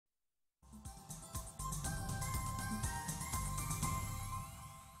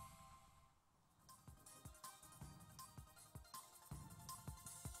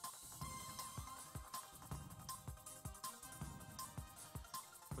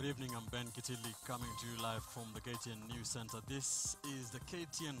Good evening, I'm Ben Kitili coming to you live from the KTN News Center. This is the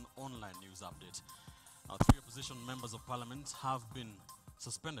KTN Online News Update. Now, 3 opposition members of parliament have been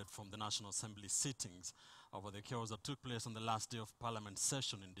suspended from the National Assembly sittings over the chaos that took place on the last day of parliament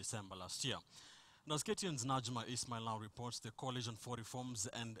session in December last year. Now, as KTN's Najma Ismail now reports, the Coalition for Reforms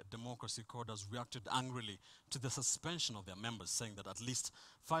and Democracy Code has reacted angrily to the suspension of their members, saying that at least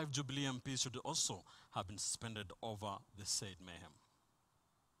 5 Jubilee MPs should also have been suspended over the said mayhem.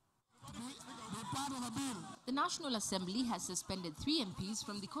 The National Assembly has suspended 3 MPs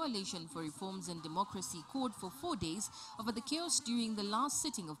from the Coalition for Reforms and Democracy Code for 4 days over the chaos during the last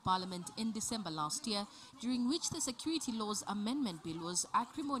sitting of Parliament in December last year, during which the Security Laws Amendment Bill was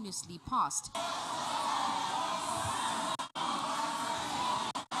acrimoniously passed.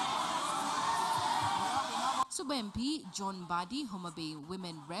 Suba MP John Badi, Homa Bay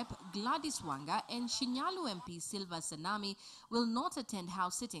Women Rep Gladys Wanga and Shinyalu MP Silva Sanami will not attend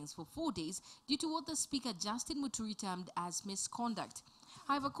House sittings for 4 days due to what the Speaker Justin Muturi termed as misconduct.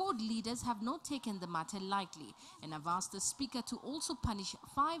 However, code leaders have not taken the matter lightly and have asked the Speaker to also punish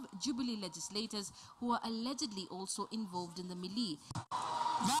 5 Jubilee legislators who are allegedly also involved in the melee.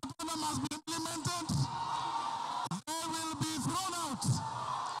 That must be implemented. They will be thrown out.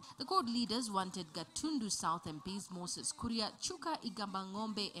 The code leaders wanted Gatundu South MPs Moses Kuria, Chuka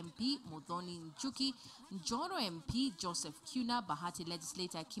Igambangombe MP Muthoni Nchuki, Njoro MP Joseph Kuna, Bahati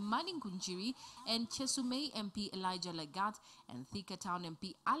legislator Kimani Nkunjiri, and Chesumei MP Elijah Lagat and Thika Town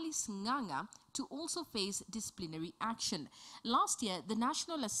MP Alice Nganga to also face disciplinary action. Last year, the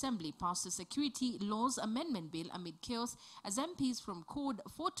National Assembly passed the Security Laws Amendment Bill amid chaos as MPs from Code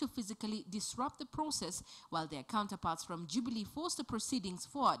fought to physically disrupt the process while their counterparts from Jubilee forced the proceedings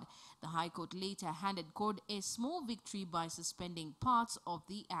forward. The High Court later handed Code a small victory by suspending parts of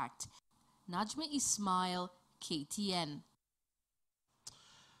the act. Najma Ismail, KTN.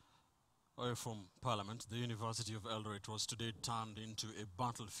 Away from Parliament, the University of Eldoret was today turned into a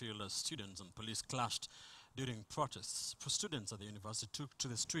battlefield as students and police clashed during protests. Students at the university took to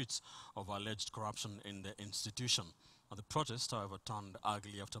the streets over alleged corruption in the institution. Now, the protest, however, turned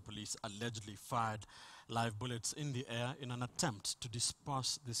ugly after police allegedly fired live bullets in the air in an attempt to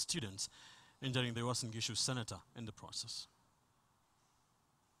disperse the students, injuring the Uasin Gishu senator in the process.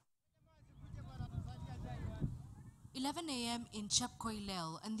 11 a.m. in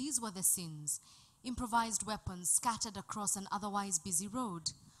Chepkoilel, and these were the scenes. Improvised weapons scattered across an otherwise busy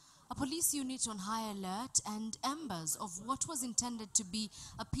road. A police unit on high alert and embers of what was intended to be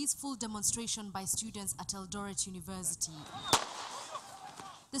a peaceful demonstration by students at Eldoret University.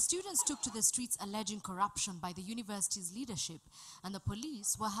 The students took to the streets alleging corruption by the university's leadership, and the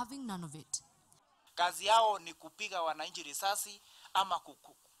police were having none of it. Kazi yao ni kupiga wananchi risasi ama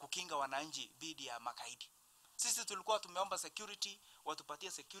kukinga wananchi dhidi ya makaidi. Sisi tulikuwa tumeomba security,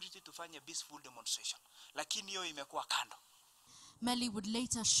 watupatie security tufanye peaceful demonstration. Lakini hiyo imekuwa kando. Melly would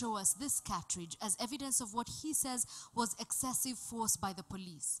later show us this cartridge as evidence of what he says was excessive force by the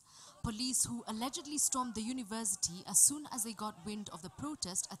police. Police who allegedly stormed the university as soon as they got wind of the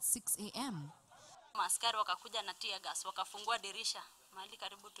protest at 6 a.m. Maaskari wakakuja na tear gas, wakafungua dirisha. Mahali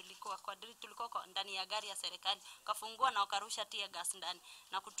karibu tulikuwa ndani ya gari ya serikali. Wakafungua na wakarusha tear gas ndani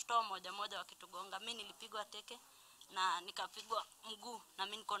na kututoa moja moja wakitugonga. Mimi nilipigwa teke na nikapigwa mguu na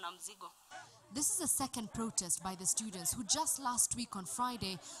mimi niko na mzigo. This is the second protest by the students who just last week on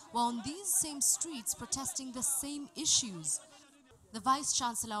Friday were on these same streets protesting the same issues. The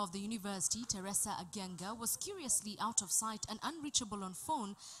Vice-Chancellor of the university, Teresa Agenga, was curiously out of sight and unreachable on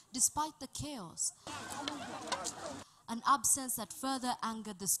phone despite the chaos. An absence that further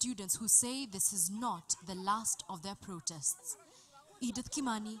angered the students who say this is not the last of their protests. Edith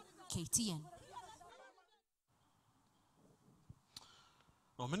Kimani, KTN.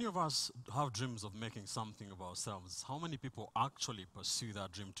 Well, many of us have dreams of making something of ourselves. How many people actually pursue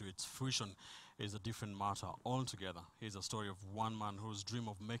that dream to its fruition is a different matter altogether. Here's a story of one man whose dream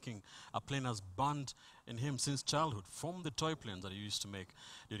of making a plane has burned in him since childhood. From the toy planes that he used to make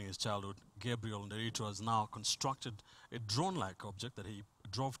during his childhood, Gabriel Nderito has now constructed a drone-like object that he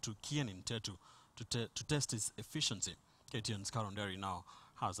drove to Kien in Tetu to test its efficiency. KTN's Karonderi now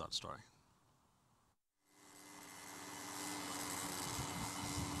has that story.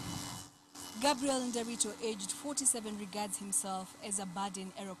 Gabriel Nderito, aged 47, regards himself as a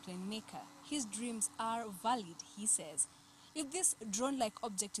budding aeroplane maker. His dreams are valid, he says. If this drone-like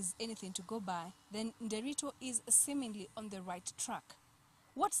object is anything to go by, then Nderito is seemingly on the right track.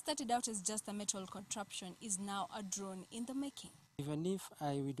 What started out as just a metal contraption is now a drone in the making. Even if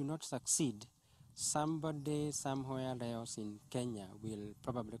we do not succeed, somebody somewhere else in Kenya will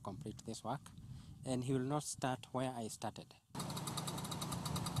probably complete this work, and he will not start where I started.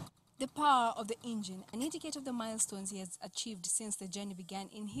 The power of the engine, an indicator of the milestones he has achieved since the journey began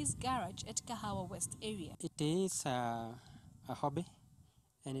in his garage at Kahawa West area. It is a hobby,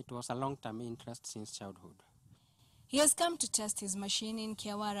 and it was a long-term interest since childhood. He has come to test his machine in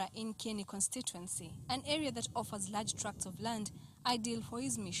Kiawara in Kieni constituency, an area that offers large tracts of land ideal for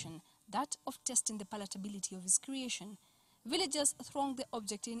his mission, that of testing the palatability of his creation. Villagers throng the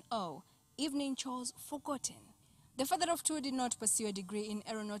object in awe, evening chores forgotten. The father of two did not pursue a degree in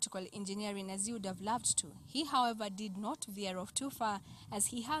aeronautical engineering as he would have loved to. He, however, did not veer off too far, as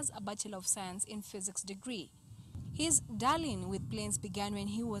he has a Bachelor of Science in Physics degree. His dallying with planes began when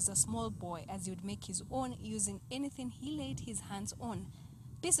he was a small boy, as he would make his own using anything he laid his hands on.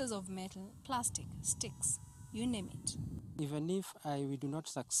 Pieces of metal, plastic, sticks, you name it. Even if we do not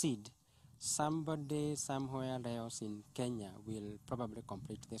succeed, somebody somewhere else in Kenya will probably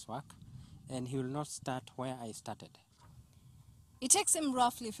complete this work, and he will not start where I started. It takes him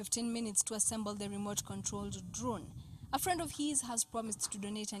roughly 15 minutes to assemble the remote-controlled drone. A friend of his has promised to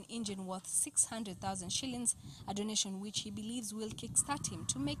donate an engine worth 600,000 shillings, a donation which he believes will kickstart him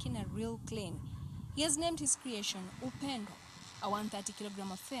to making a real claim. He has named his creation Upendo, a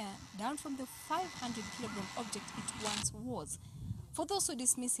 130-kilogram affair down from the 500-kilogram object it once was. For those who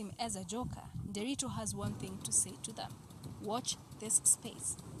dismiss him as a joker, Derito has one thing to say to them. Watch this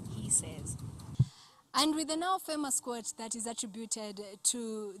space, he says. And with the now famous quote that is attributed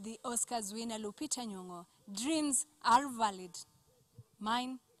to the Oscars winner Lupita Nyong'o, dreams are valid.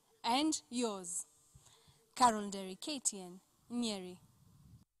 Mine and yours. Carol Derry, KTN, Nyeri.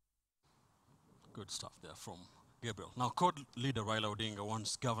 Good stuff there from Gabriel. Now, CORD leader Raila Odinga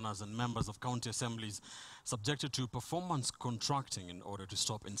wants governors and members of county assemblies subjected to performance contracting in order to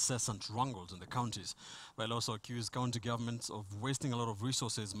stop incessant wrangles in the counties. Raila also accused county governments of wasting a lot of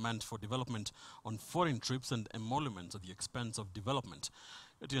resources meant for development on foreign trips and emoluments at the expense of development.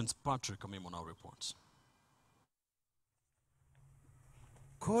 KTN's Patrick Amimo now reports.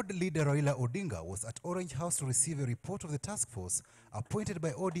 CORD leader Raila Odinga was at Orange House to receive a report of the task force appointed by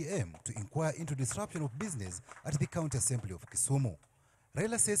ODM to inquire into disruption of business at the County Assembly of Kisumu.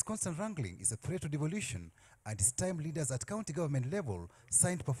 Raila says constant wrangling is a threat to devolution, and it's time leaders at county government level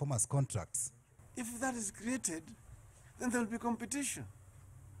signed performance contracts. If that is created, then there will be competition.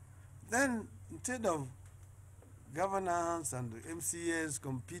 Then instead of governors and MCAs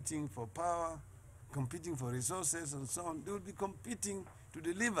competing for power, competing for resources and so on, they will be competing to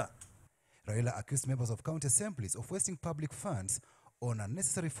deliver. Raila accused members of county assemblies of wasting public funds on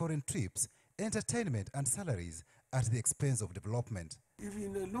unnecessary foreign trips, entertainment and salaries at the expense of development. If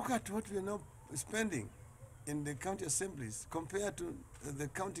you look at what we are now spending in the county assemblies compared to the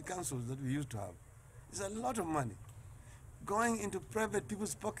county councils that we used to have, it's a lot of money going into private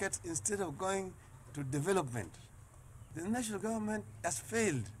people's pockets instead of going to development. The national government has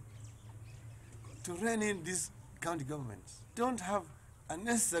failed to rein in these county governments. Don't have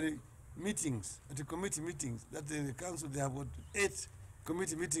unnecessary meetings, at the committee meetings, that in the council they have 8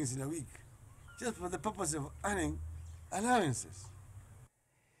 committee meetings in a week, just for the purpose of earning allowances.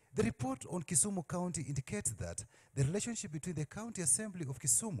 The report on Kisumu County indicates that the relationship between the County Assembly of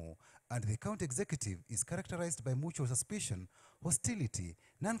Kisumu and the County Executive is characterized by mutual suspicion, hostility,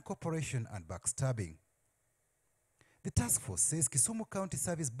 non-cooperation and backstabbing. The task force says Kisumu County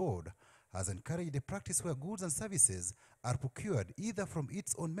Service Board has encouraged a practice where goods and services are procured either from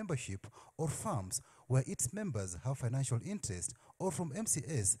its own membership or firms where its members have financial interest, or from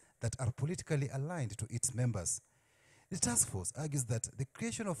MCAs that are politically aligned to its members. The task force argues that the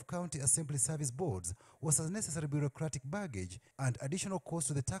creation of county assembly service boards was a necessary bureaucratic baggage and additional cost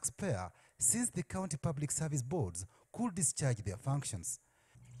to the taxpayer, since the county public service boards could discharge their functions.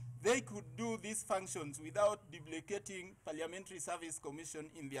 They could do these functions without duplicating Parliamentary Service Commission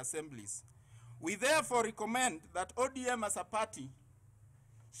in the assemblies. We therefore recommend that ODM as a party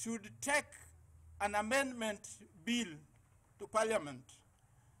should take an amendment bill to Parliament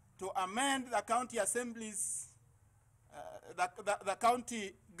to amend the county assemblies, the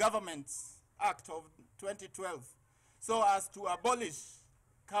County Governments Act of 2012, so as to abolish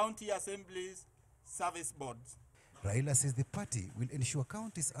county assemblies service boards. Raila says the party will ensure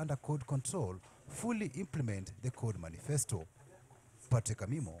counties under CORD control fully implement the CORD manifesto. Patrick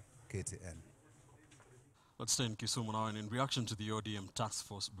Amimo, KTN. Let's stay in Kisumu now, and in reaction to the ODM task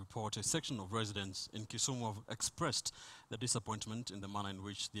force report, a section of residents in Kisumu have expressed their disappointment in the manner in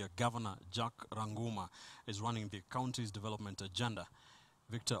which their governor, Jack Ranguma, is running the county's development agenda.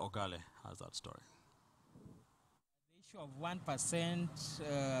 Victor Ogale has that story. The issue of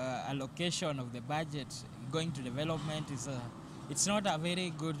 1% allocation of the budget going to development is it's not a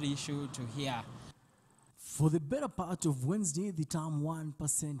very good issue to hear. For the better part of Wednesday, the term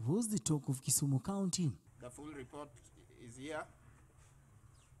 1% was the talk of Kisumu County. The full report is here.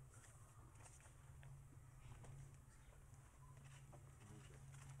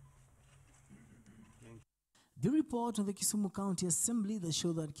 The report of the Kisumu County Assembly that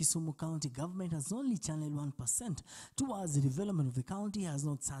showed that Kisumu County government has only channeled 1% towards the development of the county has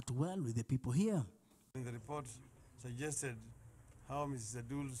not sat well with the people here. The report suggested how Mrs.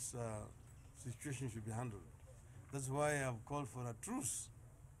 Adul's situation should be handled. That's why I've called for a truce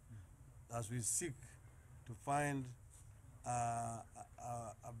as we seek to find a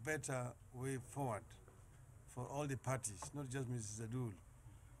better way forward for all the parties, not just Mrs. Adul,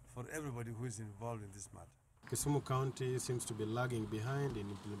 for everybody who is involved in this matter. Kisumu County seems to be lagging behind in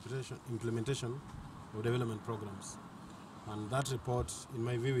implementation of development programs. And that report, in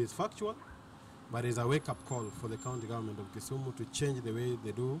my view, is factual, but is a wake-up call for the county government of Kisumu to change the way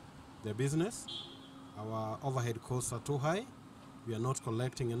they do their business. Our overhead costs are too high, we are not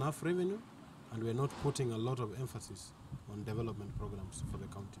collecting enough revenue, and we are not putting a lot of emphasis on development programs for the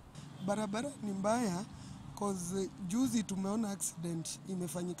county. Barabara ni mbaya cause juzi tumeona accident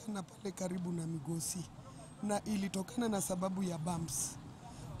imefanyikana pale karibu na Migosi na ilitokana na sababu ya bumps.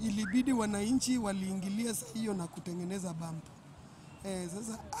 Ilibidi wananchi waliingilia saa hiyo na kutengeneza bump.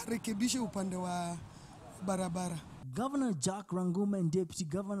 Sasa arekebishe upande wa barabara. Governor Jack Ranguma and Deputy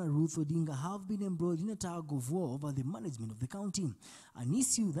Governor Ruth Odinga have been embroiled in a tug of war over the management of the county, an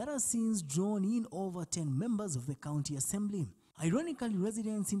issue that has since drawn in over 10 members of the county assembly. Ironically,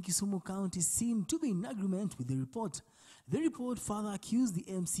 residents in Kisumu County seem to be in agreement with the report. The report further accused the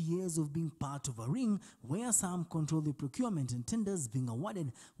MCAs of being part of a ring where some control the procurement and tenders being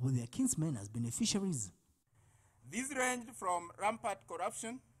awarded with their kinsmen as beneficiaries. These ranged from rampant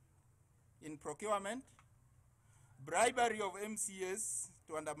corruption in procurement, bribery of MCAs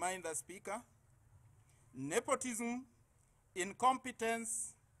to undermine the speaker, nepotism,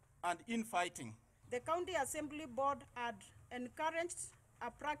 incompetence, and infighting. The County Assembly Board had encouraged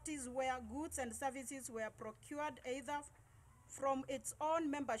a practice where goods and services were procured either from its own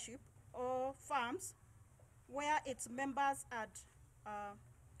membership or farms where its members had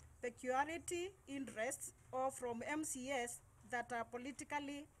peculiarity interests or from MCAs that are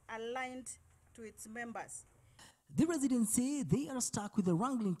politically aligned to its members. The residents say they are stuck with the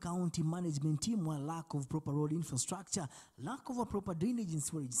wrangling county management team while lack of proper road infrastructure, lack of a proper drainage and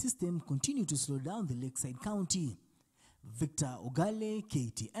sewage system continue to slow down the Lakeside County. Victor Ogale,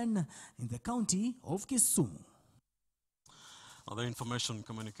 KTN, in the county of Kisumu. The Information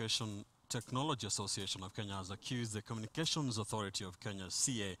Communication Technology Association of Kenya has accused the Communications Authority of Kenya,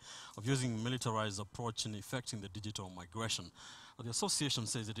 CA, of using a militarized approach in effecting the digital migration. The association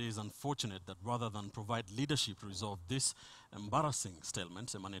says it is unfortunate that rather than provide leadership to resolve this embarrassing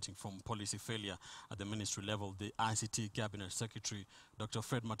stalemate emanating from policy failure at the ministry level, the ICT Cabinet Secretary, Dr.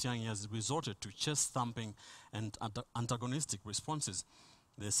 Fred Matiang'i, has resorted to chest-thumping and antagonistic responses.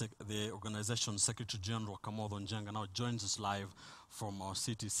 The organization's Secretary General, Kamodho Njenga, now joins us live from our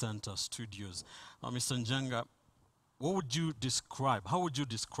city center studios. Mr. Njenga, how would you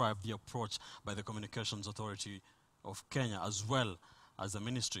describe the approach by the Communications Authority of Kenya as well as the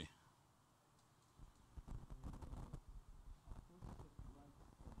ministry?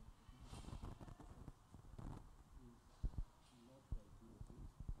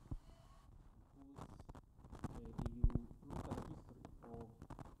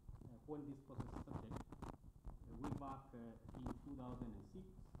 When this process started, way back in 2006,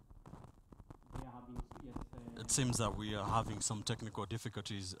 there have been It seems that we are having some technical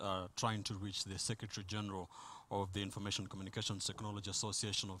difficulties trying to reach the Secretary General of the Information Communications Technology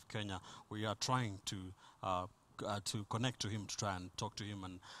Association of Kenya. We are trying to connect to him, to try and talk to him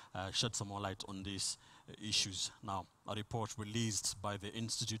and shed some more light on these issues. Now, a report released by the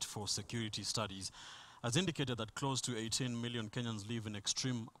Institute for Security Studies has indicated that close to 18 million Kenyans live in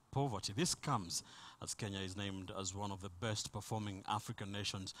extreme poverty. This comes as Kenya is named as one of the best performing African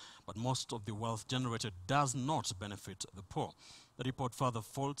nations, but most of the wealth generated does not benefit the poor. The report further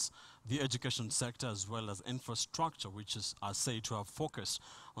faults the education sector as well as infrastructure, which are said to have focused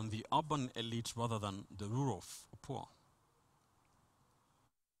on the urban elite rather than the rural poor.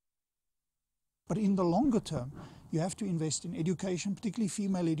 But in the longer term, you have to invest in education, particularly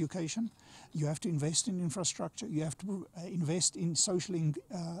female education. You have to invest in infrastructure. You have to invest in social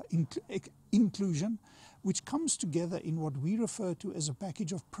inclusion, which comes together in what we refer to as a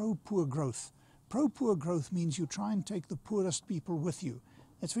package of pro-poor growth. Pro-poor growth means you try and take the poorest people with you.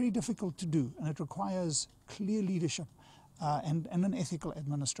 It's very difficult to do, and it requires clear leadership and an ethical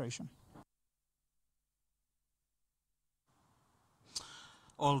administration.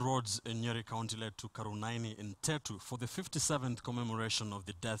 All roads in Nyeri County led to Karunaini in Tetu for the 57th commemoration of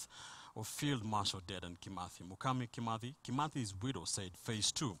the death of Field Marshal Dedan Kimathi. Mukami Kimathi's widow said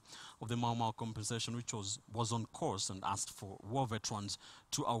phase 2 of the Mau Mau compensation, which was on course, and asked for war veterans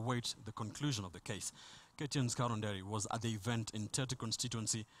to await the conclusion of the case. KTN's Karonderi was at the event in Tetu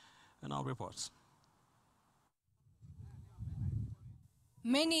constituency, and our reports.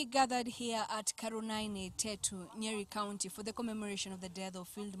 Many gathered here at Karunaini, Tetu, Nyeri County for the commemoration of the death of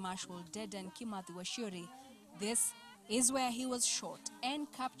Field Marshal Dedan Kimathi Washuri. This is where he was shot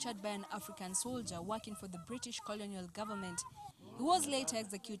and captured by an African soldier working for the British colonial government. He was later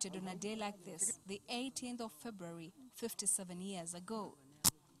executed on a day like this, the 18th of February, 57 years ago.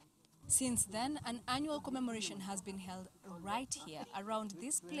 Since then, an annual commemoration has been held right here around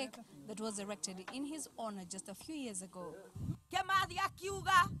this plaque that was erected in his honor just a few years ago.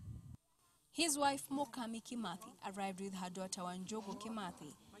 His wife, Mokami Kimathi, arrived with her daughter, Wanjogo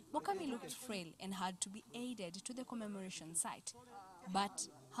Kimathi. Mokami looked frail and had to be aided to the commemoration site. But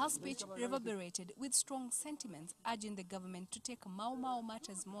her speech reverberated with strong sentiments, urging the government to take Mau Mau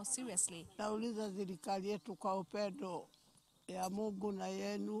matters more seriously. Nauliza serikali yetu kwa upendo ya Mungu na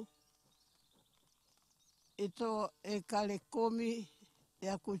yenu, ito ekale 10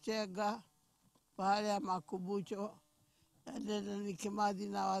 ya kuchega pahali ya makumbusho.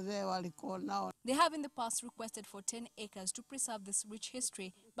 They have in the past requested for 10 acres to preserve this rich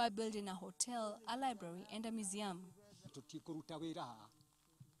history by building a hotel, a library, and a museum.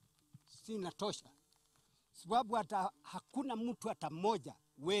 Sinatosha. Sababu hata hakuna mtu hata mmoja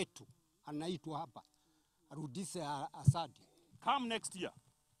wetu anaitwa hapa arudise asadi. Come next year,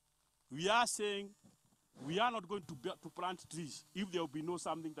 we are saying we are not going to plant trees if there will be no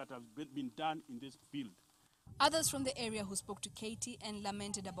something that has been done in this field. Others from the area who spoke to KTN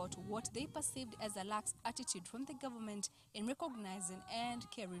lamented about what they perceived as a lax attitude from the government in recognizing and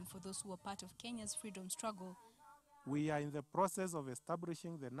caring for those who were part of Kenya's freedom struggle. We are in the process of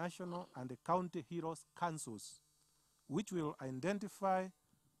establishing the National and the County Heroes Councils, which will identify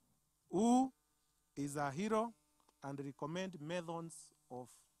who is a hero and recommend methods of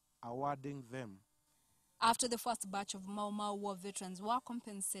awarding them. After the first batch of Mau Mau war veterans were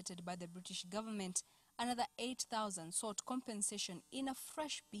compensated by the British government, another 8,000 sought compensation in a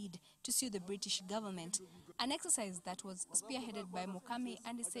fresh bid to sue the British government, an exercise that was spearheaded by Mukami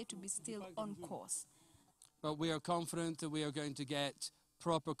and is said to be still on course. But we are confident that we are going to get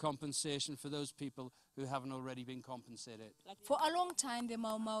proper compensation for those people who haven't already been compensated. For a long time, the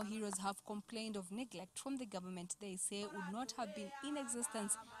Mau Mau heroes have complained of neglect from the government they say would not have been in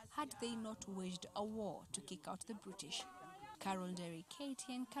existence had they not waged a war to kick out the British. Carol Derry,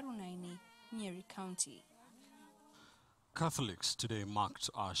 KTN, Karunaini, Nyeri County. Catholics today marked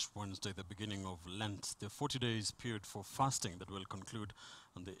Ash Wednesday, the beginning of Lent, the 40 days period for fasting that will conclude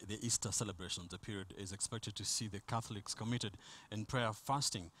on the Easter celebration. The period is expected to see the Catholics committed in prayer,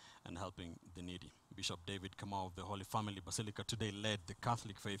 fasting, and helping the needy. Bishop David Kamau of the Holy Family Basilica today led the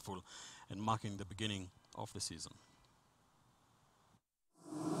Catholic faithful in marking the beginning of the season.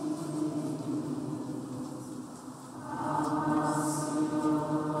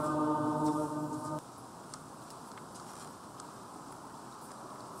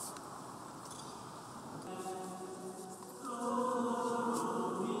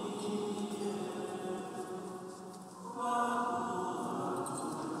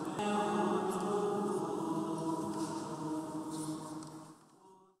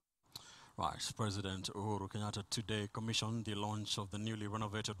 President Uhuru Kenyatta today commissioned the launch of the newly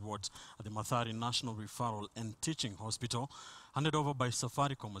renovated wards at the Mathari National Referral and Teaching Hospital, handed over by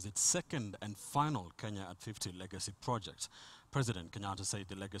Safaricom as its second and final Kenya at 50 legacy project. President Kenyatta said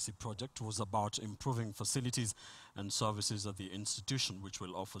the legacy project was about improving facilities and services at the institution, which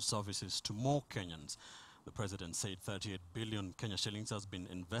will offer services to more Kenyans. The president said 38 billion Kenya shillings has been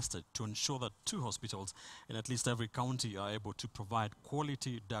invested to ensure that 2 hospitals in at least every county are able to provide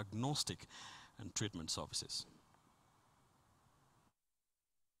quality diagnostic and treatment services.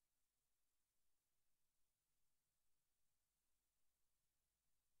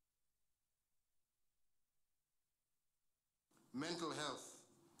 Mental health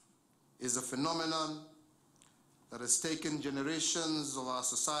is a phenomenon that has taken generations of our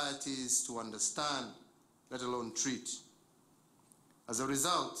societies to understand, let alone treat. As a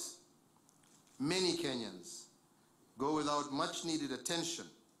result, many Kenyans go without much needed attention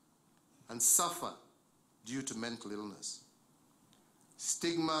and suffer due to mental illness.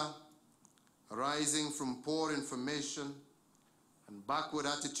 Stigma arising from poor information and backward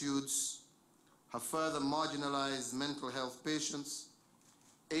attitudes have further marginalized mental health patients,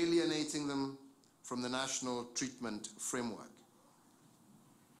 alienating them from the national treatment framework.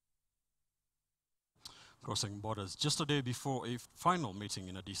 crossing borders just a day before a final meeting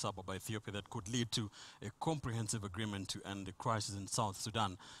in Addis Ababa, Ethiopia, that could lead to a comprehensive agreement to end the crisis in South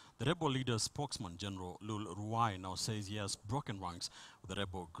Sudan. The rebel leader's spokesman, General Lul Ruwai, now says he has broken ranks with the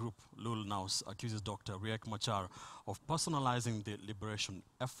rebel group. Lul now accuses Dr. Riek Machar of personalizing the liberation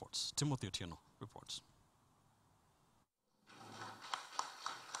efforts. Timothy Otieno reports.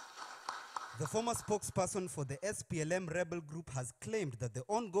 The former spokesperson for the SPLM rebel group has claimed that the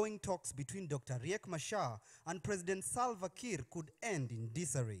ongoing talks between Dr. Riek Machar and President Salva Kiir could end in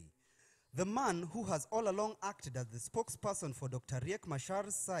disarray. The man who has all along acted as the spokesperson for Dr. Riek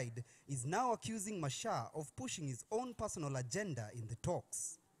Machar's side is now accusing Machar of pushing his own personal agenda in the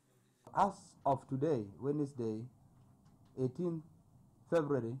talks. As of today, Wednesday, 18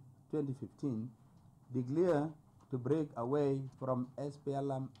 February 2015, declare to break away from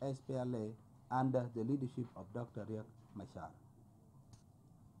SPLM, SPLA under the leadership of Dr. Riek Machar.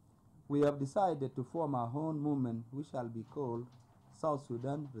 We have decided to form our own movement, which shall be called South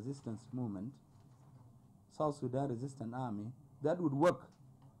Sudan Resistance Movement, South Sudan Resistance Army, that would work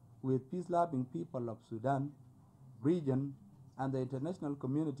with peace-loving people of Sudan, region, and the international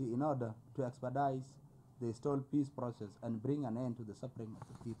community in order to expedite the stalled peace process and bring an end to the suffering of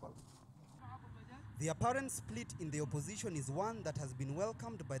the people. The apparent split in the opposition is one that has been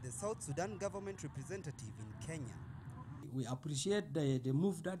welcomed by the South Sudan government representative in Kenya. We appreciate the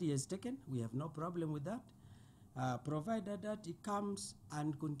move that he has taken. We have no problem with that, provided that it comes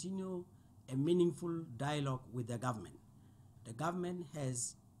and continue a meaningful dialogue with the government. The government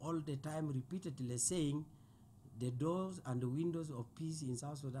has all the time repeatedly saying the doors and the windows of peace in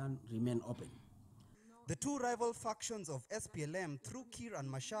South Sudan remain open. The two rival factions of SPLM, through Kiir and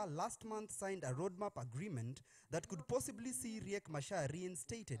Machar, last month signed a roadmap agreement that could possibly see Riek Machar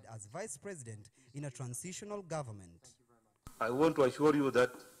reinstated as vice president in a transitional government. I want to assure you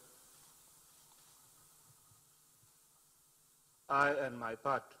that I and my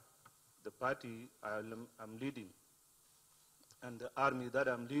the party I'm leading, and the army that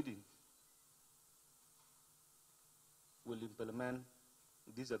I'm leading will implement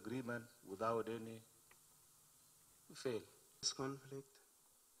this agreement without any fail. This conflict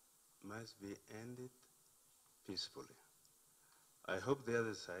must be ended peacefully. I hope the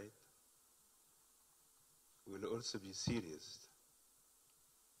other side will also be serious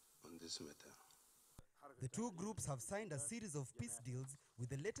on this matter. The two groups have signed a series of peace deals, with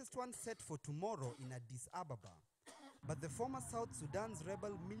the latest one set for tomorrow in Addis Ababa. But the former South Sudan's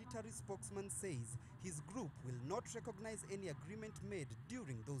rebel military spokesman says his group will not recognize any agreement made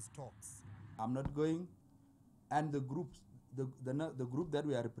during those talks. I'm not going, and the group that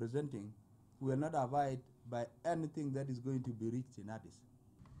we are representing will not abide by anything that is going to be reached in Addis.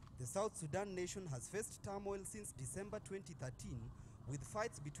 The South Sudan nation has faced turmoil since December 2013, with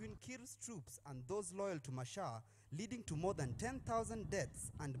fights between Kiir's troops and those loyal to Machar, leading to more than 10,000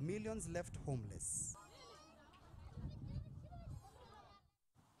 deaths and millions left homeless.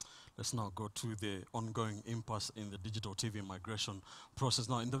 Let's now go to the ongoing impasse in the digital TV migration process.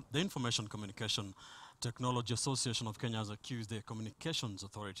 Now, in the Information Communication Technology Association of Kenya has accused the Communications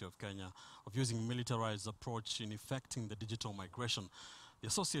Authority of Kenya of using militarized approach in effecting the digital migration. The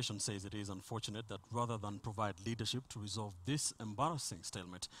association says it is unfortunate that rather than provide leadership to resolve this embarrassing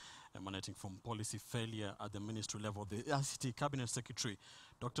stalemate emanating from policy failure at the ministry level, the ICT Cabinet Secretary,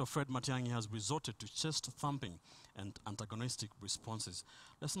 Dr. Fred Matiang'i, has resorted to chest-thumping and antagonistic responses.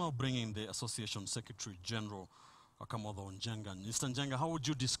 Let's now bring in the Association Secretary General, Akamodo Njenga. Mr. Njenga, how would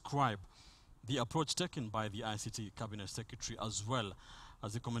you describe the approach taken by the ICT Cabinet Secretary as well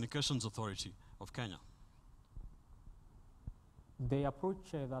as the Communications Authority of Kenya? The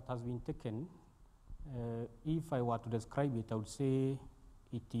approach that has been taken, if I were to describe it, I would say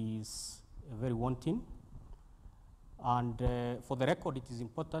it is very wanting. And for the record, it is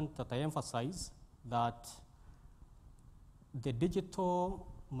important that I emphasize that the digital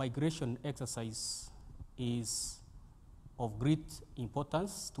migration exercise is of great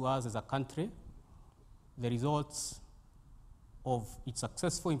importance to us as a country. The results of its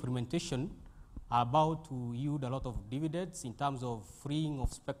successful implementation are about to yield a lot of dividends in terms of freeing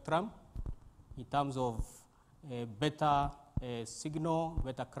of spectrum, in terms of better signal,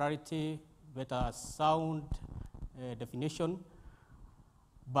 better clarity, better sound definition.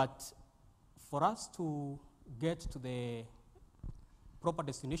 But for us to get to the proper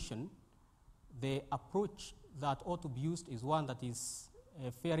destination, the approach that ought to be used is one that is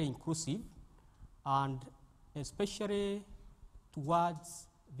very inclusive, and especially towards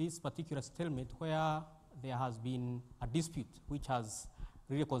this particular stalemate where there has been a dispute which has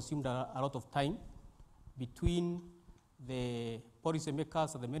really consumed a lot of time between the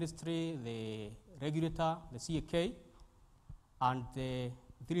policymakers of the ministry, the regulator, the CAK, and the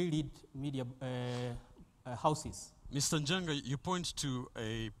 3 lead media houses. Mr. Njenga, you point to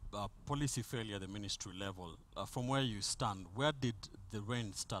a policy failure at the ministry level. From where you stand, where did the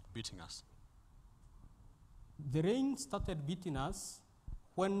rain start beating us? The rain started beating us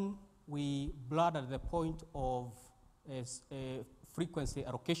when we blurred at the point of frequency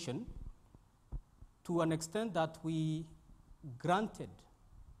allocation to an extent that we granted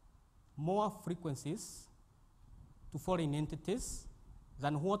more frequencies to foreign entities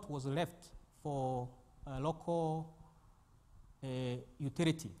than what was left for local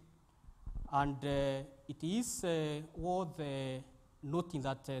utility. And it is worth noting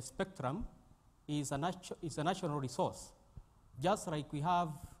that spectrum is a national resource. Just like we have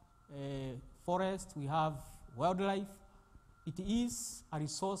forest, we have wildlife, it is a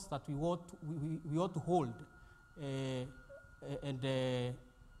resource that we ought to hold and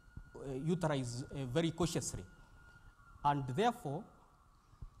utilize very cautiously. And therefore,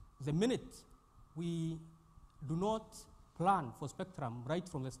 the minute we do not plan for spectrum right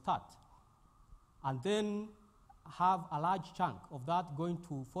from the start, and then have a large chunk of that going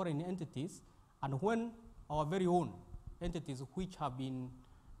to foreign entities, and when our very own entities, which have been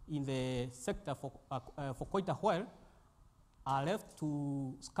in the sector for quite a while, are left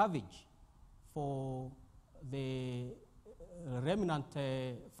to scavenge for the remnant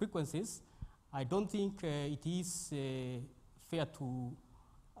frequencies, I don't think it is fair to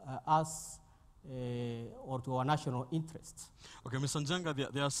us or to our national interests. Okay, Mr.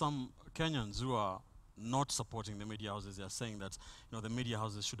 Njenga, there are some Kenyans who are not supporting the media houses. They are saying that the media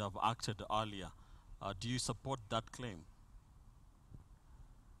houses should have acted earlier. Do you support that claim?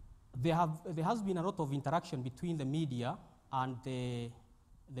 There has been a lot of interaction between the media and the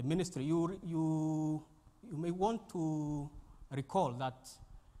ministry. You may want to recall that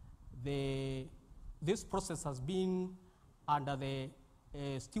this process has been under the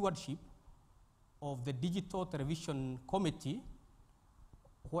stewardship of the Digital Television Committee,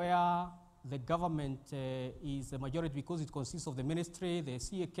 where the government is a majority because it consists of the ministry, the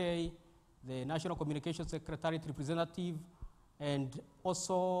CAK, the National Communications Secretariat representative, and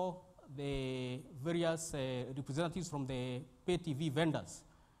also the various representatives from the pay TV vendors.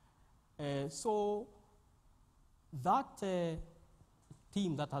 So that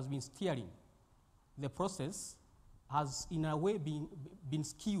team that has been steering the process has in a way been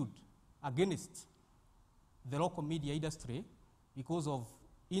skewed against the local media industry because of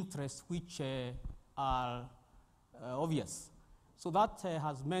interests which are obvious. So that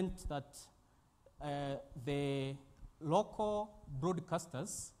has meant that the local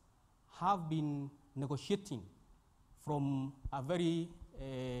broadcasters have been negotiating from a very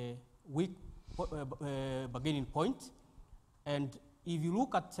weak beginning point. And if you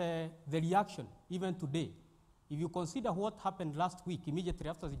look at the reaction, even today, if you consider what happened last week, immediately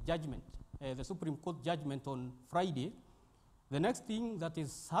after the judgment, the Supreme Court judgment on Friday, the next thing that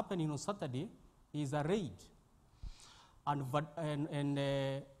is happening on Saturday is a raid and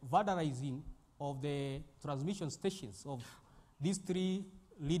vandalizing of the transmission stations of these 3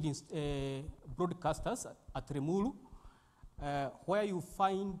 leading broadcasters at Remulu, where you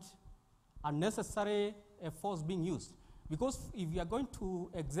find unnecessary force being used. Because if we are going to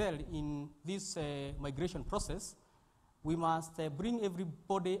excel in this migration process, we must bring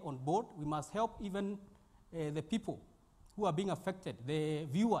everybody on board. We must help even the people who are being affected, the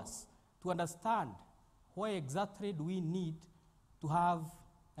viewers, to understand why exactly do we need to have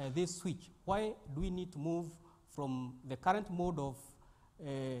this switch? Why do we need to move from the current mode of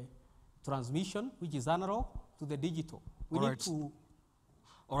transmission, which is analog, to the digital? We need to...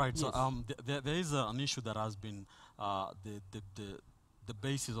 All right, yes. So there is an issue that has been the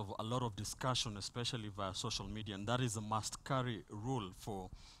basis of a lot of discussion, especially via social media, and that is a must-carry rule for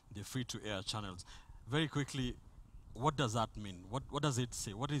the free-to-air channels. Very quickly, what does that mean? What does it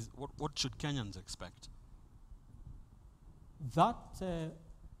say? What should Kenyans expect? That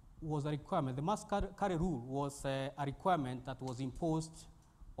was a requirement. The must-carry rule was a requirement that was imposed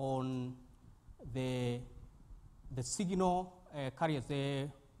on the signal carriers,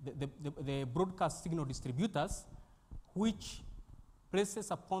 the broadcast signal distributors, which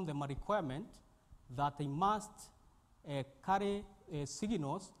places upon them a requirement that they must carry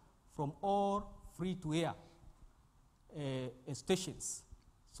signals from all free-to-air stations.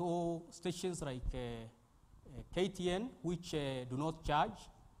 So stations like KTN, which do not charge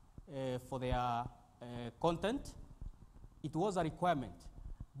for their content, it was a requirement.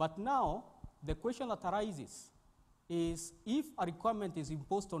 But now, the question that arises is if a requirement is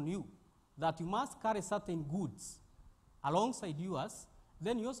imposed on you that you must carry certain goods alongside yours,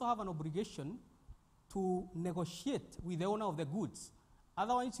 then you also have an obligation to negotiate with the owner of the goods.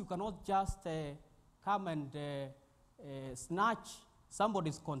 Otherwise, you cannot just come and snatch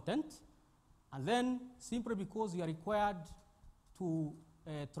somebody's content, and then simply because you are required to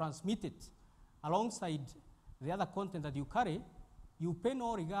transmit it alongside the other content that you carry, you pay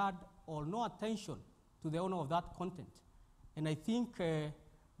no regard or no attention to the owner of that content. And I think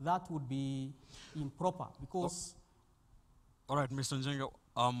that would be improper because... All right, Mr. Njenga,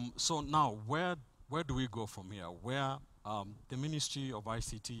 so now where do we go from here? Where the Ministry of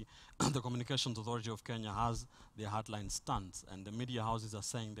ICT and the Communications Authority of Kenya has their hardline stance, and the media houses are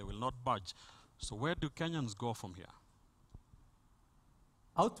saying they will not budge. So where do Kenyans go from here?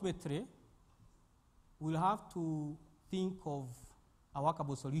 Ultimately, we'll have to think of a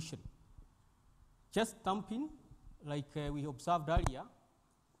workable solution. Just dumping, like we observed earlier,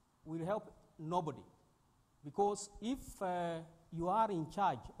 will help nobody. Because if you are in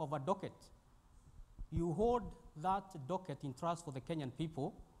charge of a docket, you hold that docket in trust for the Kenyan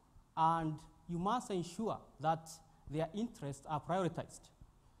people, and you must ensure that their interests are prioritized.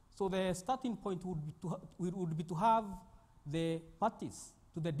 So the starting point would be to have the parties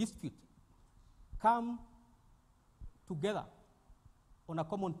to the dispute come together on a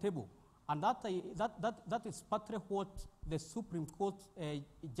common table. And that is partly what the Supreme Court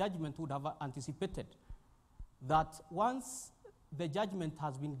judgment would have anticipated, that once the judgment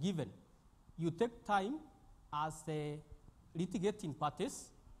has been given, you take time as litigating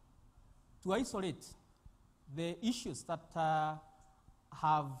parties to isolate the issues that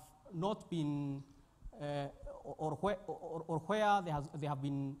have not been, or where there have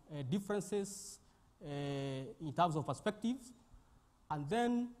been differences in terms of perspectives, and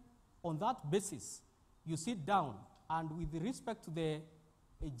then on that basis, you sit down and with respect to the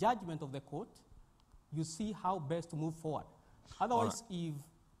judgment of the court, you see how best to move forward. Otherwise, if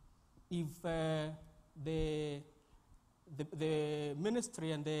the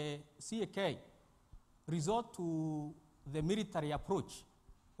ministry and the CAK resort to the military approach,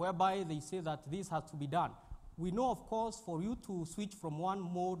 whereby they say that this has to be done, we know, of course, for you to switch from one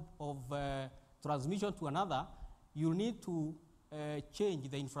mode of transmission to another, you need to change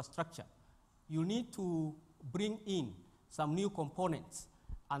the infrastructure. You need to bring in some new components,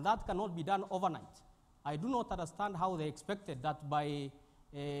 and that cannot be done overnight. I do not understand how they expected that by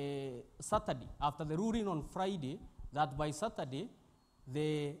Saturday, after the ruling on Friday, that by Saturday,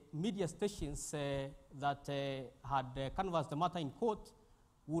 the media stations that had canvassed the matter in court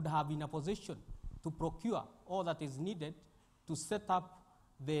would have been in a position to procure all that is needed to set up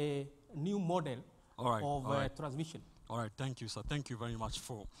the new model of transmission. All right, thank you, sir. Thank you very much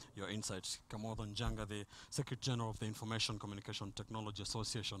for your insights. Kamodho Njanga, the Secretary General of the Information Communication Technology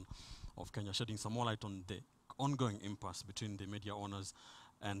Association of Kenya, shedding some more light on the ongoing impasse between the media owners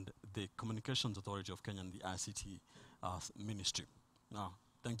and the Communications Authority of Kenya and the ICT Ministry. Now,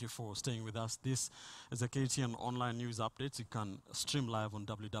 thank you for staying with us. This is a KTN online news update. You can stream live on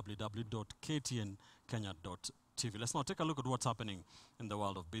www.ktnkenya.tv. Let's now take a look at what's happening in the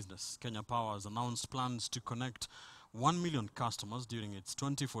world of business. Kenya Power has announced plans to connect 1 million customers during its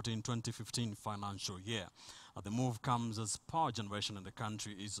 2014-2015 financial year. The move comes as power generation in the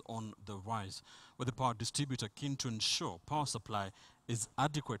country is on the rise, with the power distributor keen to ensure power supply is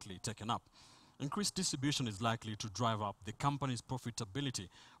adequately taken up. Increased distribution is likely to drive up the company's profitability,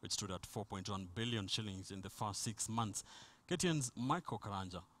 which stood at 4.1 billion shillings in the first 6 months. KTN's Michael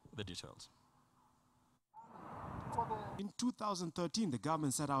Karanja with the details. In 2013, the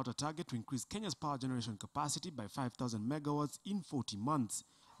government set out a target to increase Kenya's power generation capacity by 5,000 megawatts in 40 months.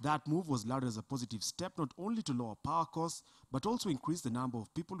 That move was lauded as a positive step not only to lower power costs, but also increase the number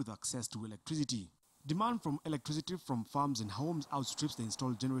of people with access to electricity. Demand from electricity from farms and homes outstrips the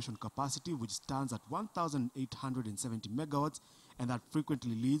installed generation capacity, which stands at 1,870 megawatts, and that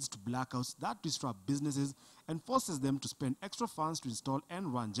frequently leads to blackouts that disrupt businesses and forces them to spend extra funds to install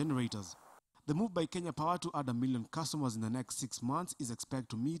and run generators. The move by Kenya Power to add 1 million customers in the next 6 months is expected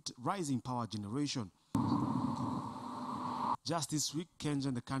to meet rising power generation. Just this week,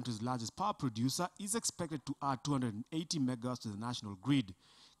 Kenya, the country's largest power producer, is expected to add 280 megawatts to the national grid.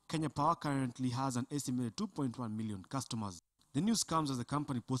 Kenya Power currently has an estimated 2.1 million customers. The news comes as the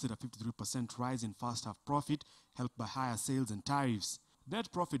company posted a 53% rise in first-half profit, helped by higher sales and tariffs.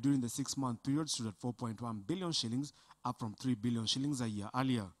 Net profit during the 6-month period stood at 4.1 billion shillings, up from 3 billion shillings a year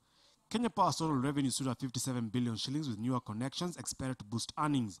earlier. Kenya Power's total revenue stood at 57 billion shillings, with newer connections expected to boost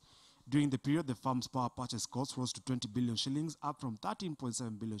earnings. During the period, the firm's power purchase cost rose to 20 billion shillings, up from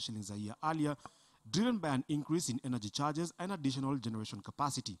 13.7 billion shillings a year earlier, driven by an increase in energy charges and additional generation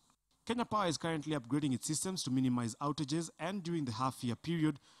capacity. Kenya Power is currently upgrading its systems to minimize outages, and during the half-year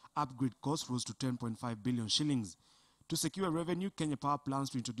period, upgrade cost rose to 10.5 billion shillings. To secure revenue, Kenya Power plans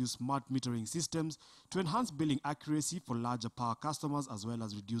to introduce smart metering systems to enhance billing accuracy for larger power customers as well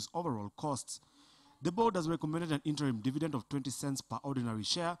as reduce overall costs. The board has recommended an interim dividend of 20 cents per ordinary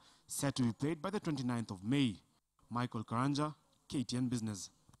share, set to be paid by the 29th of May. Michael Karanja, KTN Business.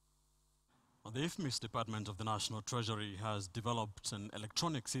 The IFMIS Department of the National Treasury has developed an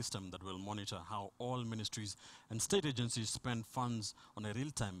electronic system that will monitor how all ministries and state agencies spend funds on a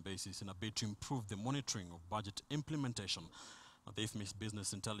real-time basis in a bid to improve the monitoring of budget implementation. The IFMIS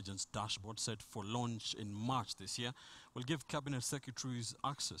Business Intelligence Dashboard, set for launch in March this year, will give cabinet secretaries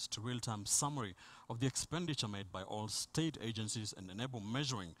access to real-time summary of the expenditure made by all state agencies and enable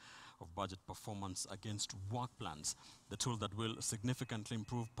measuring of budget performance against work plans. The tool that will significantly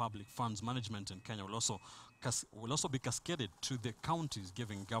improve public funds management in Kenya will also be cascaded to the counties,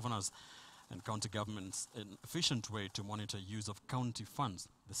 giving governors and county governments an efficient way to monitor use of county funds.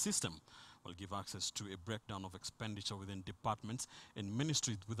 The system will give access to a breakdown of expenditure within departments and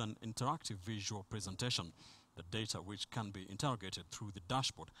ministries with an interactive visual presentation. The data, which can be interrogated through the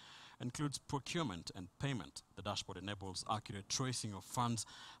dashboard, includes procurement and payment. The dashboard enables accurate tracing of funds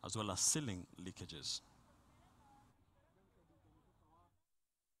as well as sealing leakages.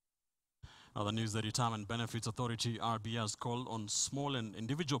 Now, the news: the Retirement Benefits Authority (RBA) has called on small and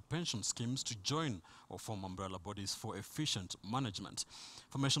individual pension schemes to join or form umbrella bodies for efficient management.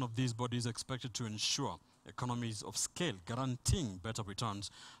 Formation of these bodies is expected to ensure economies of scale, guaranteeing better returns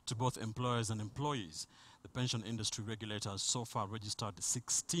to both employers and employees. The pension industry regulator has so far registered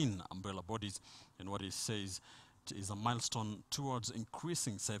 16 umbrella bodies in what it says is a milestone towards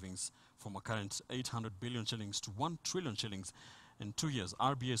increasing savings from a current 800 billion shillings to 1 trillion shillings in 2 years.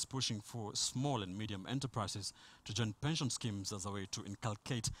 RBA is pushing for small and medium enterprises to join pension schemes as a way to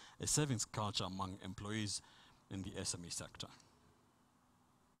inculcate a savings culture among employees in the SME sector.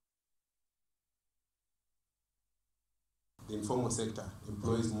 The informal sector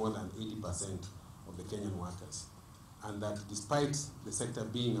employs more than 80% of the Kenyan workers, and that despite the sector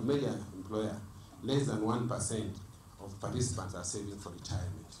being a major employer, less than 1% of participants are saving for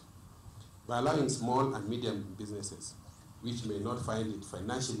retirement. By allowing small and medium businesses, which may not find it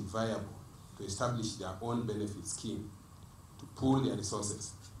financially viable to establish their own benefit scheme, to pool their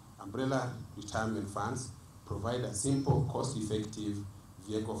resources, umbrella retirement funds provide a simple, cost-effective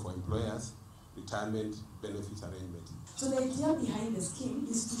vehicle for employers' retirement benefits arrangement. So the idea behind the scheme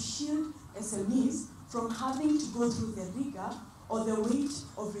is to shield SMEs from having to go through the rigor or the weight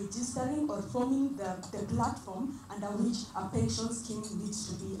of registering or forming the platform under which a pension scheme needs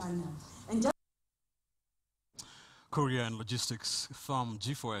to be under. And Courier and logistics firm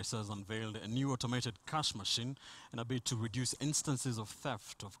G4S has unveiled a new automated cash machine in a bid to reduce instances of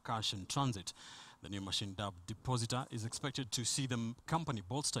theft of cash in transit. The new machine, dubbed Depositor, is expected to see the company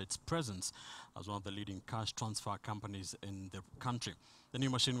bolster its presence as one of the leading cash transfer companies in the country. The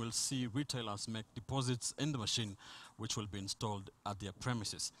new machine will see retailers make deposits in the machine, which will be installed at their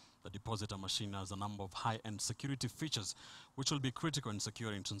premises. The Depositor machine has a number of high-end security features, which will be critical in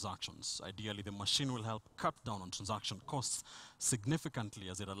securing transactions. Ideally, the machine will help cut down on transaction costs significantly,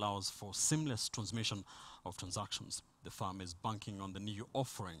 as it allows for seamless transmission of transactions. The firm is banking on the new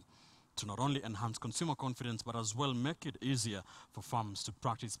offering to not only enhance consumer confidence, but as well make it easier for firms to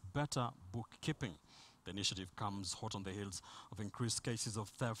practice better bookkeeping. The initiative comes hot on the heels of increased cases of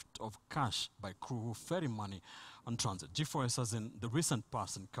theft of cash by crew who ferry money on transit. G4S has in the recent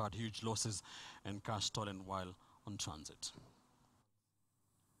past incurred huge losses and cash stolen while on transit.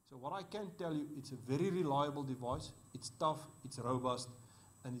 So what I can tell you, it's a very reliable device, it's tough, it's robust,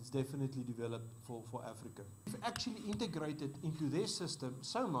 and it's definitely developed for Africa. We've actually integrated into their system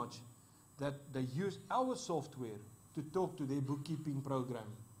so much that they use our software to talk to their bookkeeping program.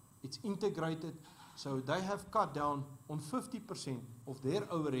 It's integrated, so they have cut down on 50% of their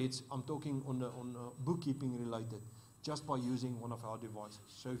overheads. I'm talking on bookkeeping related, just by using one of our devices.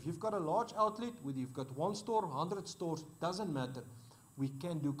 So if you've got a large outlet, whether you've got 1 store, 100 stores, doesn't matter. We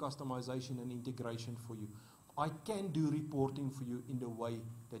can do customization and integration for you. I can do reporting for you in the way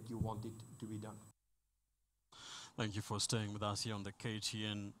that you want it to be done. Thank you for staying with us here on the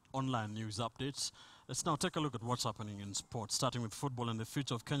KTN Online News Updates. Let's now take a look at what's happening in sports, starting with football. And the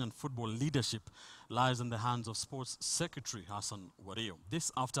future of Kenyan football leadership lies in the hands of Sports Secretary Hassan Wario.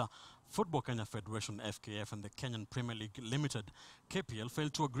 This after Football Kenya Federation FKF and the Kenyan Premier League Limited KPL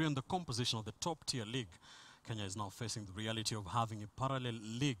failed to agree on the composition of the top-tier league. Kenya is now facing the reality of having a parallel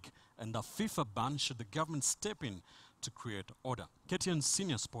league and a FIFA ban should the government step in to create order. KTN's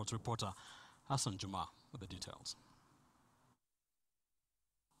senior sports reporter Hassan Juma with the details.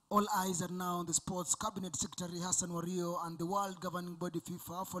 All eyes are now on the Sports Cabinet Secretary Hassan Wario and the World Governing Body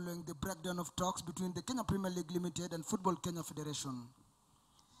FIFA following the breakdown of talks between the Kenya Premier League Limited and Football Kenya Federation.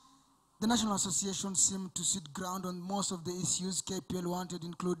 The National Association seemed to sit ground on most of the issues KPL wanted,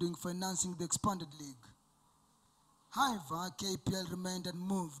 including financing the expanded league. However, KPL remained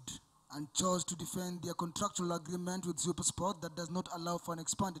unmoved and chose to defend their contractual agreement with SuperSport that does not allow for an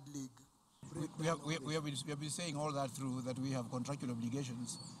expanded league. We have been saying all that through that we have contractual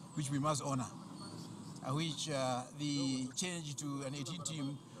obligations which we must honor, which the change to an 18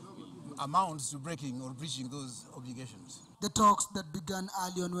 team amounts to breaking or breaching those obligations. The talks that began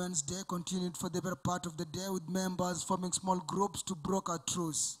early on Wednesday continued for the better part of the day, with members forming small groups to broker a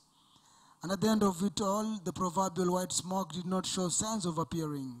truce. And at the end of it all, the proverbial white smoke did not show signs of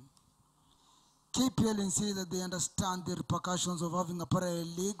appearing. KPL insists that they understand the repercussions of having a parallel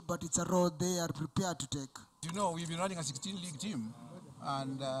league, but it's a road they are prepared to take. You know, we've been running a 16-league team,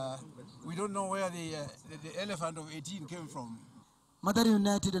 and we don't know where the elephant of 18 came from. Mathare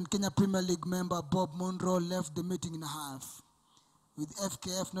United and Kenya Premier League member Bob Monroe left the meeting in a half, with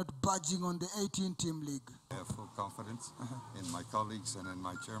FKF not budging on the 18-team league. I have full confidence in my colleagues and in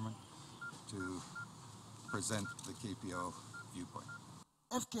my chairman to present the KPO viewpoint.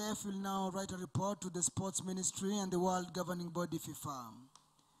 FKF will now write a report to the Sports Ministry and the World Governing Body FIFA.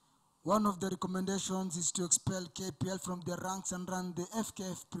 One of the recommendations is to expel KPL from their ranks and run the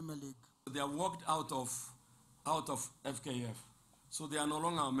FKF Premier League. They are walked out of FKF, so they are no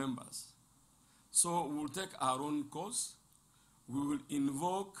longer our members. So we will take our own course. We will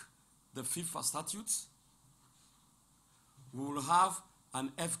invoke the FIFA statutes. We will have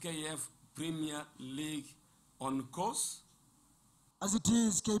an FKF Premier League on course. As it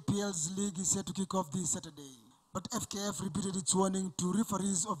is, KPL's league is set to kick off this Saturday. But FKF repeated its warning to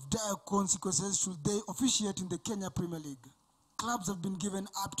referees of dire consequences should they officiate in the Kenya Premier League. Clubs have been given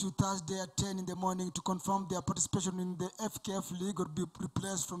up to Thursday at 10 in the morning to confirm their participation in the FKF League or be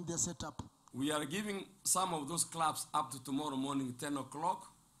replaced from their setup. We are giving some of those clubs up to tomorrow morning, 10 o'clock,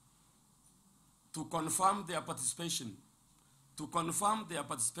 to confirm their participation. To confirm their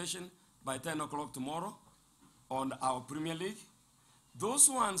participation by 10 o'clock tomorrow on our Premier League. Those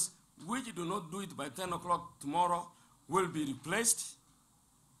ones which do not do it by 10 o'clock tomorrow will be replaced,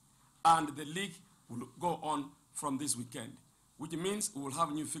 and the league will go on from this weekend, which means we will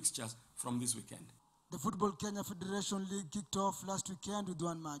have new fixtures from this weekend. The Football Kenya Federation League kicked off last weekend with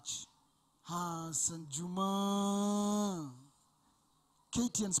one match. Hassan Juma,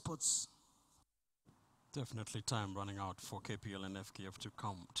 KTN Sports. Definitely time running out for KPL and FKF to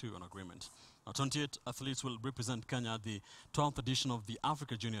come to an agreement. Now, 28 athletes will represent Kenya at the 12th edition of the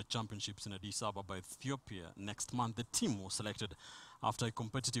Africa Junior Championships in Addis Ababa, Ethiopia next month. The team was selected after a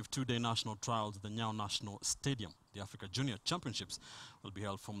competitive two-day national trials at the Nyao National Stadium. The Africa Junior Championships will be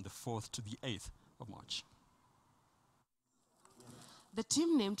held from the 4th to the 8th of March. The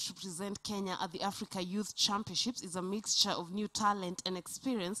team named to represent Kenya at the Africa Youth Championships is a mixture of new talent and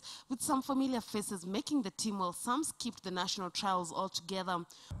experience, with some familiar faces making the team, while some skipped the national trials altogether.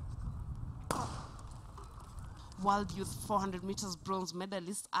 World Youth 400 meters bronze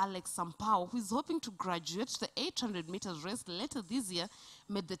medalist Alex Sampao, who is hoping to graduate to the 800 meters race later this year,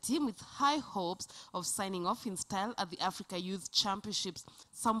 made the team with high hopes of signing off in style at the Africa Youth Championships.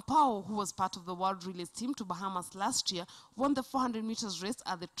 Sampao, who was part of the world relays team to Bahamas last year, won the 400 meters race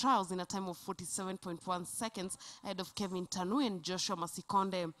at the trials in a time of 47.1 seconds ahead of Kevin Tanu and Joshua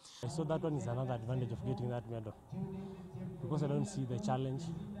Masikonde. So that one is another advantage of getting that medal, because I don't see the challenge,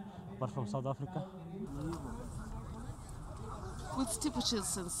 but from South Africa. With Steeplechase's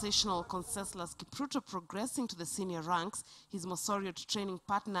sensational Conseslus Kipruto progressing to the senior ranks, his Mosoriot training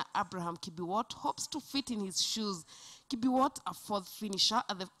partner Abraham Kibiwot hopes to fit in his shoes. Kibiwot, a fourth finisher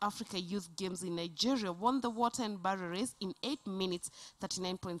at the Africa Youth Games in Nigeria, won the water and barrier race in 8 minutes,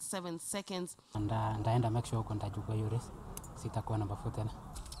 39.7 seconds. Ndaenda make sure kontajukua hiyo race, sitakuwa namba 4 tena.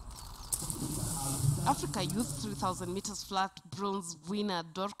 Africa Youth 3,000 meters flat bronze winner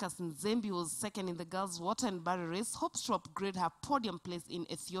Dorcas Nzembi was second in the girls' water and barrier race, hopes to upgrade her podium place in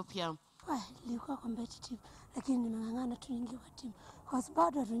Ethiopia. Ilikuwa competitive, lakini nimeng'ang'ana tu niingie kwa timu kwa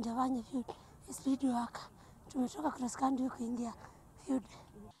sababu bado tunafanya speed work. Tumetoka cross country kuingia field.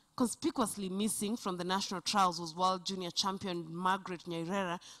 Conspicuously missing from the national trials was world junior champion Margaret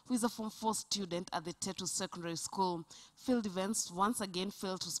Nyairera, who is a Form 4 student at the Tetu Secondary School. Field events once again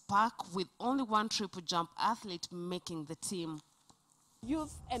failed to spark, with only one triple jump athlete making the team.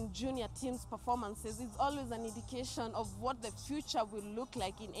 Youth and junior teams' performances is always an indication of what the future will look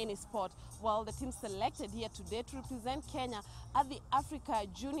like in any sport, while the team selected here today to represent Kenya at the Africa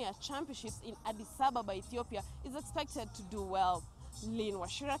Junior Championships in Addis Ababa, Ethiopia, is expected to do well. Lynn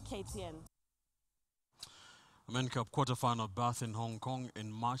Washira, KTN. A Men Cup quarter-final berth in Hong Kong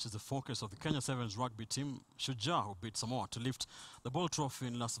in March is the focus of the Kenya Sevens rugby team. Shujaa, who beat Samoa to lift the Ball Trophy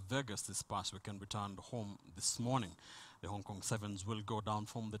in Las Vegas this past weekend, returned home this morning. The Hong Kong Sevens will go down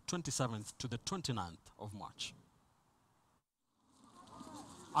from the 27th to the 29th of March.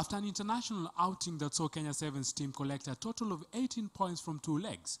 After an international outing that saw Kenya Sevens team collect a total of 18 points from 2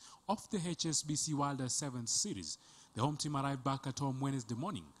 legs of the HSBC Wilder Sevens series, the home team arrived back at home Wednesday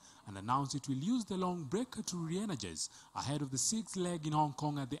morning and announced it will use the long break to re-energize ahead of the 6th leg in Hong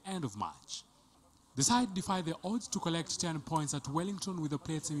Kong at the end of March. The side defied the odds to collect 10 points at Wellington with a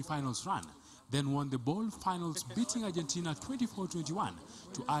plate semi-finals run, then won the ball finals, beating Argentina 24-21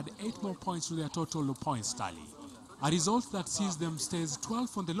 to add 8 more points to their total points tally. A result that sees them stay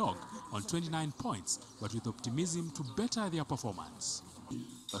 12th on the log on 29 points, but with optimism to better their performance.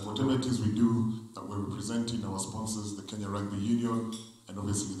 That whatever it is we do, that we're representing our sponsors, the Kenya Rugby Union, and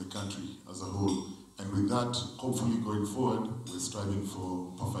obviously the country as a whole. And with that, hopefully going forward, we're striving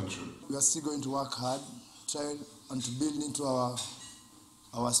for perfection. We are still going to work hard, try and to build into our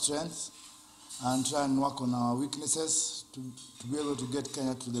strengths, and try and work on our weaknesses to be able to get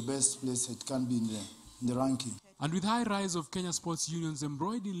Kenya to the best place it can be in the ranking. And with high rise of Kenya sports unions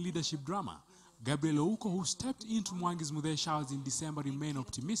embroidered in leadership drama, Gabriel Ouko, who stepped into Mwangi's Muthee showers in December, remain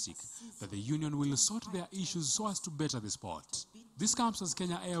optimistic that the union will sort their issues so as to better the sport. This comes as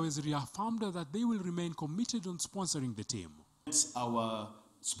Kenya Airways reaffirmed that they will remain committed on sponsoring the team. Our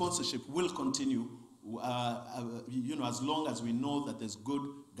sponsorship will continue, as long as we know that there's good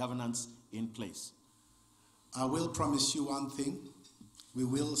governance in place. I will promise you one thing. We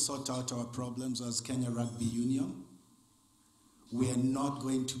will sort out our problems as Kenya Rugby Union. We are not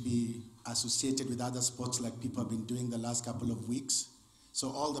going to be associated with other sports like people have been doing the last couple of weeks. So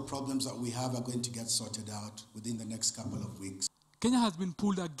all the problems that we have are going to get sorted out within the next couple of weeks. Kenya has been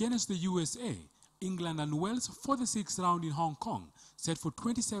pulled against the USA, England and Wales for the 6th round in Hong Kong, set for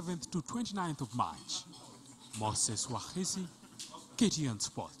 27th to 29th of March. Moses Wahisi, KTN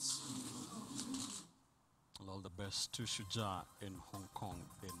Sports. All the best to Shujaa in Hong Kong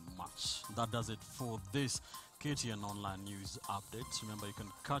in March. That does it for this KTN Online News Update. Remember, you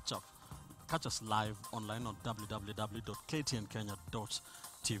can catch us live online on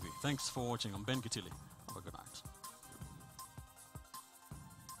www.ktnkenya.tv. Thanks for watching. I'm Ben Kitili. Have a good night.